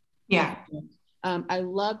herself. Yeah. I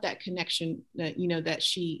love that connection that, you know, that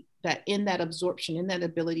in that absorption, in that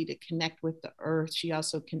ability to connect with the earth, she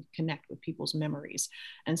also can connect with people's memories.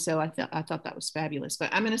 And so I thought that was fabulous.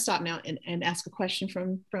 But I'm going to stop now and ask a question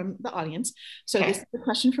from the audience. So okay. This is a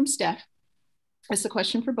question from Steph. It's a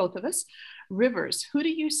question for both of us. Rivers, who do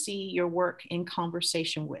you see your work in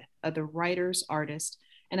conversation with? Other writers, artists?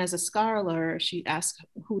 And as a scholar, she asks,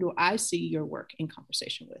 who do I see your work in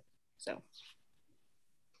conversation with?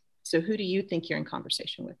 So who do you think you're in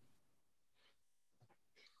conversation with?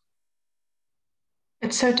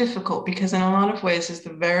 It's so difficult because in a lot of ways it's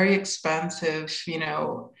the very expansive, you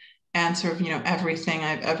know, answer of, you know, everything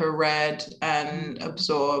I've ever read and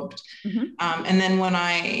absorbed. Mm-hmm. And then when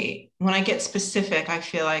I get specific, I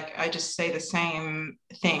feel like I just say the same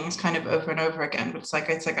things kind of over and over again. But it's like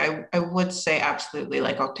I would say absolutely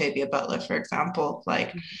like Octavia Butler, for example.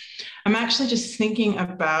 Like mm-hmm. I'm actually just thinking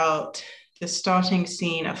about the starting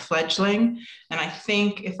scene of Fledgling. And I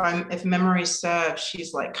think if memory serves,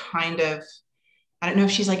 she's like kind of, I don't know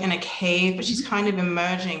if she's like in a cave, but she's kind of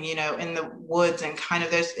emerging, you know, in the woods, and kind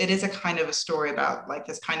of it is a kind of a story about like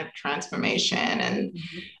this kind of transformation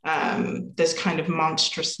and this kind of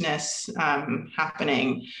monstrousness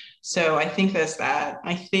happening. So I think there's that.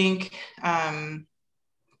 I think,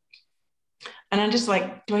 and I'm just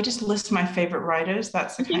like, do I just list my favorite writers?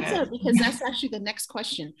 That's the kind of... because that's actually the next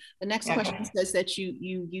question. The next question says that you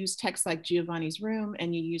use texts like Giovanni's Room,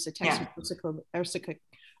 and you use a text from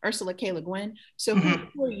Ursula K. Le Guin. So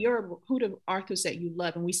who are the authors that you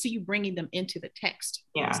love? And we see you bringing them into the text.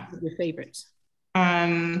 Yeah. Your favorites.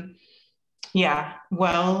 Yeah.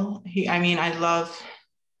 Well, I'm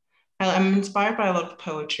inspired by a lot of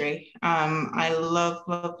poetry. I love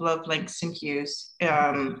Langston Hughes.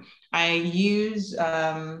 I use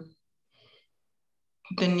The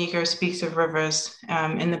Negro Speaks of Rivers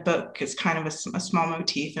in the book. It's kind of a small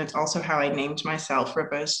motif, and it's also how I named myself,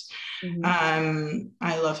 Rivers. I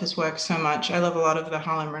love his work so much. I love a lot of the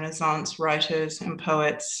Harlem Renaissance writers and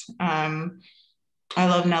poets. I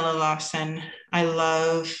love Nella Larson. I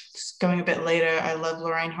love, going a bit later, I love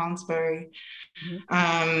Lorraine Hansberry.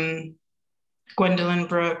 Gwendolyn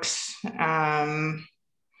Brooks.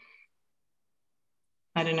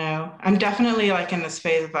 I don't know. I'm definitely like in this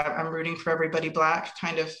phase of I'm rooting for everybody Black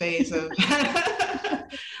kind of phase of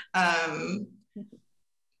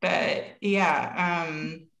but yeah,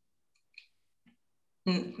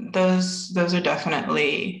 those are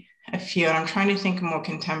definitely a few. And I'm trying to think more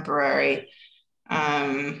contemporary.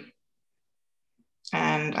 And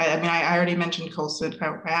I already mentioned Colson.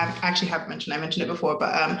 I actually haven't mentioned, I mentioned it before,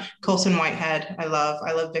 but Colson Whitehead, I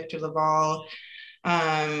love Victor Laval.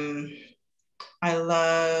 I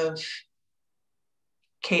love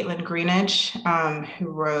Caitlin Greenidge, who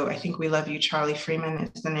wrote, I think, We Love You, Charlie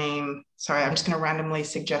Freeman is the name. Sorry, I'm just going to randomly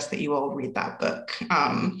suggest that you all read that book,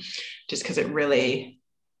 just because it really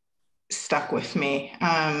stuck with me.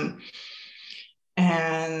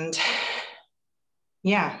 And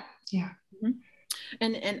yeah.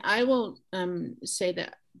 And I will say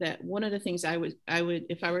that one of the things I would,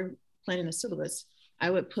 if I were planning a syllabus, I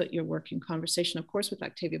would put your work in conversation, of course, with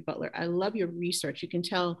Octavia Butler. I love your research. You can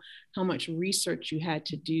tell how much research you had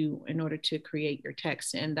to do in order to create your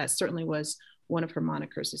text. And that certainly was one of her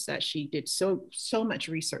monikers, is that she did so much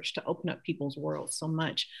research to open up people's worlds so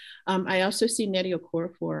much. I also see Nnedi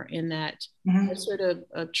Okorafor in that sort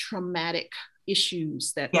of traumatic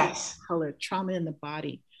issues that color, trauma in the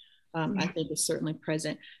body. I think is certainly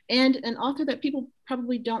present. And an author that people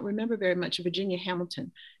probably don't remember very much, Virginia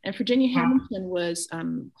Hamilton. And Virginia Hamilton was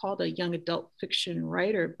called a young adult fiction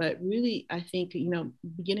writer, but really, I think, you know,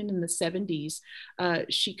 beginning in the 70s,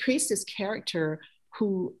 she creates this character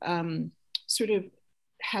who sort of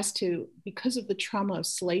has to, because of the trauma of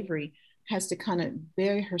slavery, has to kind of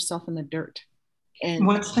bury herself in the dirt. And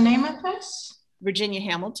what's the name of this? Virginia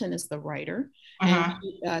Hamilton is the writer.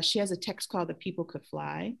 And she has a text called The People Could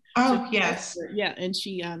Fly. Oh, so yes. And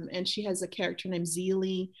she has a character named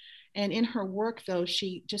Zelie. And in her work, though,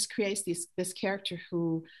 she just creates this character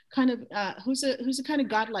who kind of who's a kind of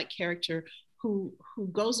godlike character who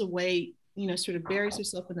goes away, you know, sort of buries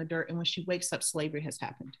herself in the dirt. And when she wakes up, slavery has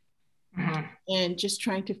happened. And just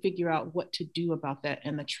trying to figure out what to do about that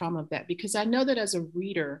and the trauma of that. Because I know that as a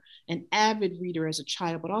reader, an avid reader as a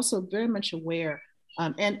child, but also very much aware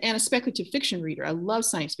and a speculative fiction reader. I love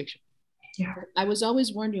science fiction. Yeah. I was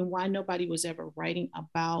always wondering why nobody was ever writing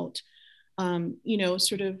about,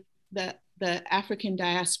 sort of the African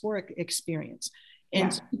diasporic experience,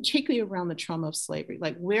 and particularly around the trauma of slavery.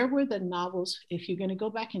 Like, where were the novels? If you're going to go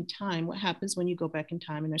back in time, what happens when you go back in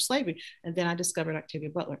time and there's slavery? And then I discovered Octavia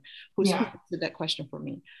Butler, who answered that question for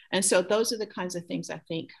me. And so those are the kinds of things I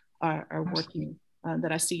think are working,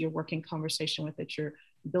 that I see your working conversation with, that you're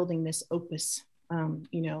building this opus, and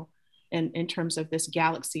in terms of this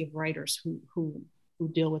galaxy of writers who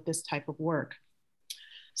deal with this type of work.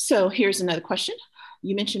 So here's another question.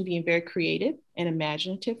 You mentioned being very creative and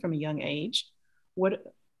imaginative from a young age. What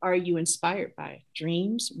are you inspired by?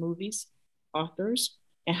 Dreams, movies, authors?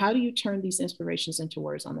 And how do you turn these inspirations into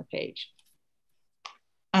words on the page?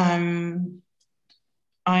 I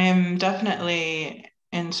am definitely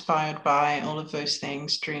inspired by all of those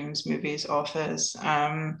things: dreams, movies, authors.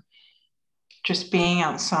 Just being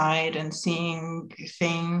outside and seeing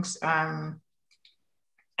things happen.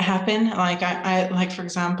 Like I like, for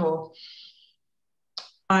example,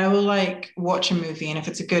 I will like watch a movie, and if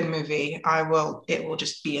it's a good movie, it will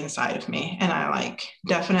just be inside of me. And I like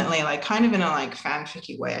definitely, like, kind of in a like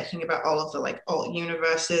fanficky way, I think about all of the like alt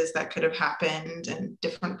universes that could have happened and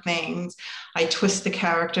different things. I twist the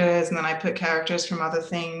characters, and then I put characters from other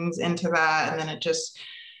things into that, and then it just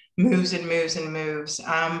moves and moves and moves.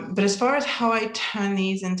 But as far as how I turn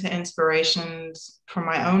these into inspirations for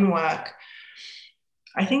my own work,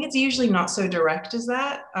 I think it's usually not so direct as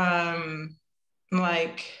that.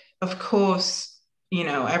 Like, of course,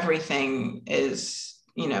 everything is,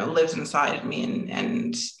 lives inside of me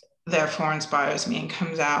and therefore inspires me and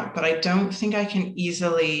comes out. But I don't think I can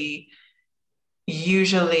usually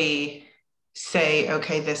say,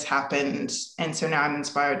 okay, this happened, and so now I'm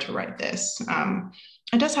inspired to write this.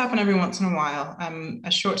 It does happen every once in a while.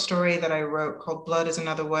 A short story that I wrote called Blood is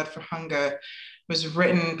Another Word for Hunger was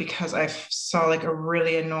written because I saw like a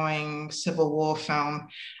really annoying Civil War film.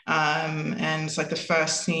 And it's like the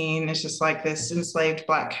first scene is just like this enslaved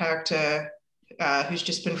Black character who's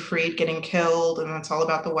just been freed getting killed, and it's all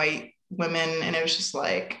about the white women. And it was just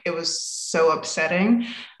like, it was so upsetting.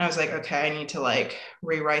 I was like, okay, I need to like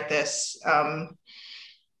rewrite this.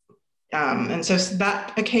 And so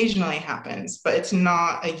that occasionally happens, but it's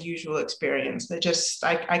not a usual experience.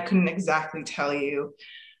 I couldn't exactly tell you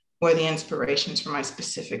where the inspirations for my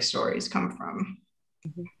specific stories come from.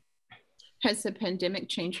 Mm-hmm. Has the pandemic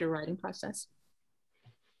changed your writing process?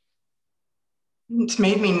 It's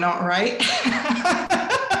made me not write.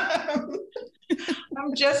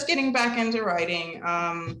 I'm just getting back into writing.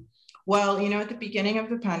 Well, at the beginning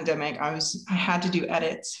of the pandemic, I had to do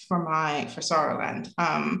edits for Sorrowland,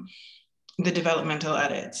 the developmental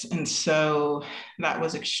edits. And so that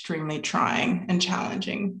was extremely trying and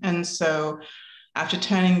challenging. And so after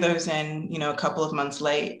turning those in, a couple of months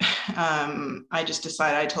late, I just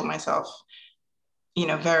decided, I told myself,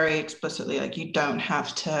 very explicitly, like, you don't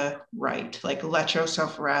have to write, like, let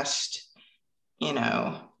yourself rest, which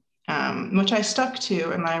I stuck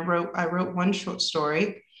to. And I wrote one short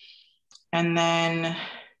story, and then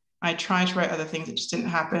I tried to write other things. It just didn't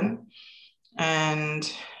happen.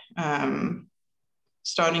 And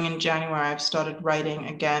starting in January, I've started writing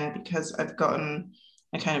again, because I've gotten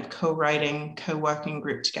a kind of co-writing, co-working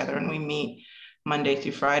group together, and we meet Monday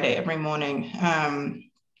through Friday every morning.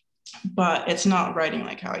 But it's not writing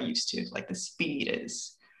like how I used to. Like, the speed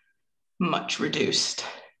is much reduced.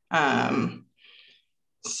 It's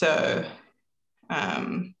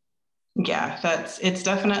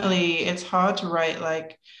hard to write.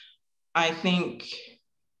 Like, I think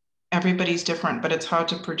everybody's different, but it's hard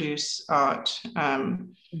to produce art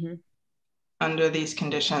mm-hmm. under these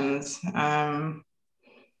conditions.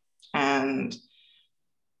 And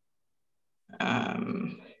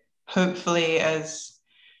hopefully, as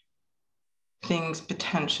things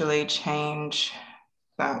potentially change,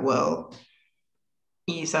 that will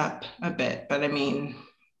ease up a bit. But I mean,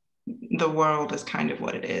 the world is kind of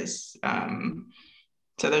what it is.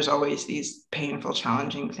 So there's always these painful,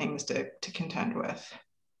 challenging things to contend with.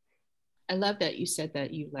 I love that you said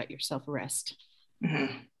that you let yourself rest.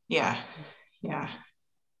 Mm-hmm. Yeah. You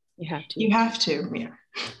have to. Yeah.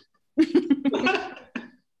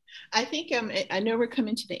 I think I know we're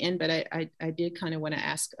coming to the end, but I did kind of want to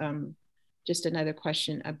ask just another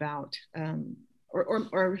question about or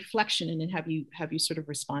a reflection, and then have you sort of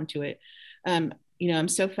respond to it. I'm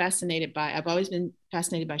so fascinated I've always been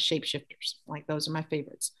fascinated by shapeshifters. Like, those are my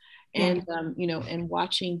favorites. And and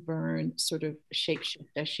watching Vern sort of shapeshift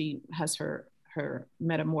as she has her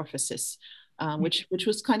metamorphosis, which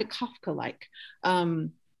was kind of Kafka-like. I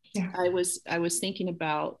was thinking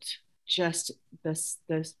about just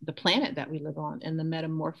the planet that we live on and the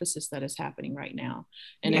metamorphosis that is happening right now.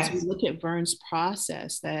 And as we Yes. look at Vern's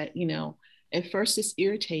process, that, you know, at first it's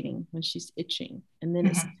irritating when she's itching, and then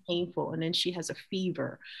it's Mm-hmm. painful, and then she has a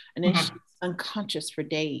fever, and then she's Mm-hmm. unconscious for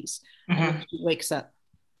days, and then Mm-hmm. she wakes up,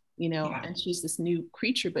 you know, Yeah. and she's this new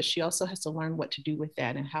creature, but she also has to learn what to do with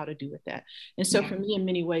that and how to do with that. And so Yeah. for me, in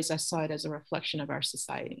many ways, I saw it as a reflection of our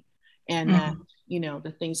society, and that, Mm-hmm. you know,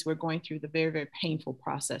 the things we're going through, the very, very painful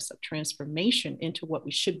process of transformation into what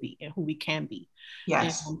we should be and who we can be. And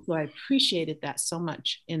Yes. so I appreciated that so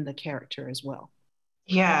much in the character as well.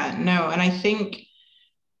 Yeah, no, and I think,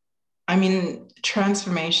 I mean,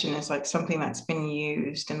 transformation is like something that's been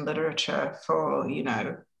used in literature for, you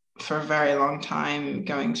know, for a very long time,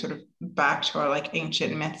 going sort of back to our like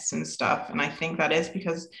ancient myths and stuff. And I think that is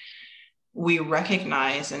because we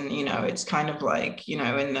recognize, and, you know, it's kind of like, you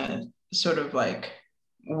know, in the sort of like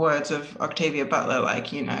words of Octavia Butler,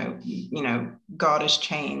 like, God is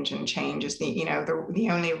change, and change is the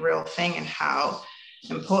only real thing, and how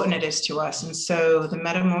important it is to us. And so the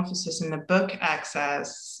metamorphosis in the book acts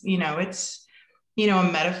as, it's, a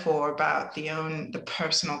metaphor about the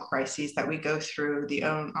personal crises that we go through,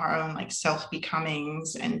 our own like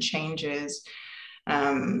self-becomings and changes,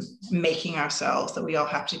 making ourselves that we all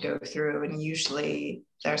have to go through. And usually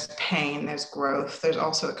there's pain, there's growth, there's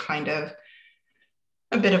also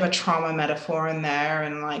a bit of a trauma metaphor in there,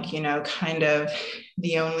 and like, kind of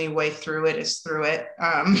the only way through it is through it,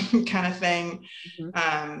 kind of thing.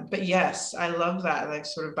 But yes, I love that, like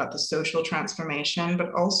sort of about the social transformation,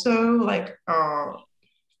 but also like our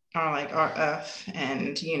earth,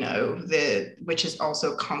 and which is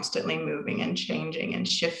also constantly moving and changing and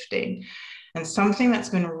shifting. And something that's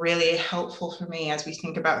been really helpful for me as we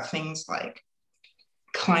think about things like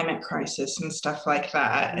climate crisis and stuff like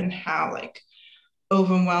that, and how like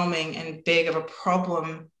overwhelming and big of a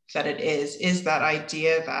problem that it is that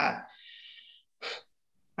idea that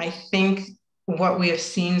I think what we have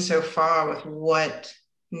seen so far with what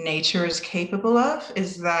nature is capable of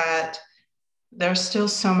is that there's still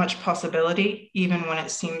so much possibility, even when it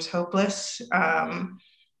seems hopeless.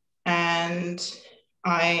 And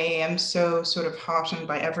I am so sort of heartened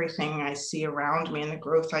by everything I see around me, and the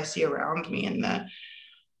growth I see around me, and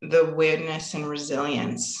the weirdness and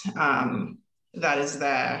resilience that is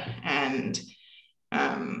there. And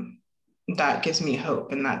that gives me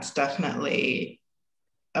hope. And that's definitely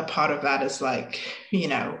a part of that, is like,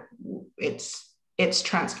 it's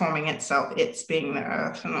transforming itself. It's being the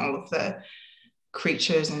earth and all of the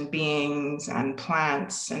creatures and beings and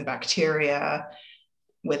plants and bacteria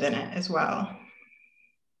within it as well.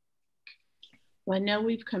 Well, I know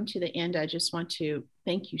we've come to the end. I just want to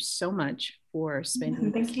thank you so much for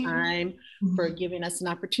spending this Thank you. time, for giving us an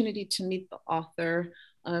opportunity to meet the author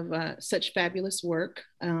of such fabulous work.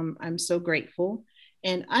 I'm so grateful.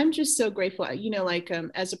 And I'm just so grateful,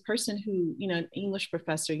 as a person who, an English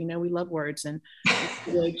professor, we love words and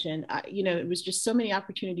language. And, it was just so many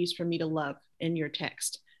opportunities for me to love in your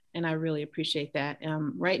text. And I really appreciate that,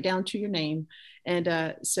 right down to your name.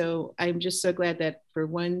 And so I'm just so glad that for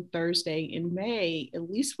one Thursday in May, at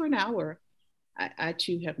least for an hour, I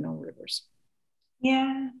too have no rivers.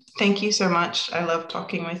 Yeah, thank you so much. I love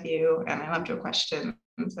talking with you, and I loved your questions,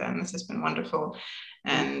 and this has been wonderful.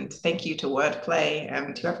 And thank you to Wordplay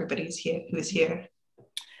and to everybody who is here.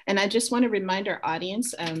 And I just want to remind our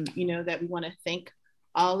audience, that we want to thank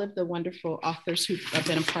all of the wonderful authors who have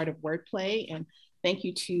been a part of Wordplay, and thank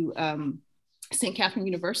you to St. Catherine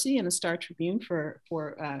University and the Star Tribune for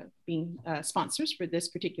being sponsors for this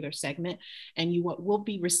particular segment. And you will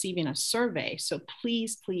be receiving a survey. So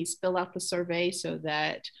please fill out the survey so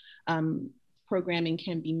that programming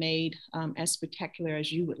can be made as spectacular as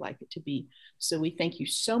you would like it to be. So we thank you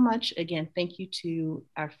so much. Again, thank you to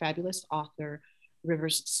our fabulous author,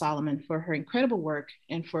 Rivers Solomon, for her incredible work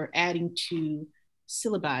and for adding to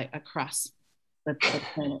syllabi across the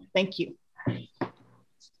planet. Thank you.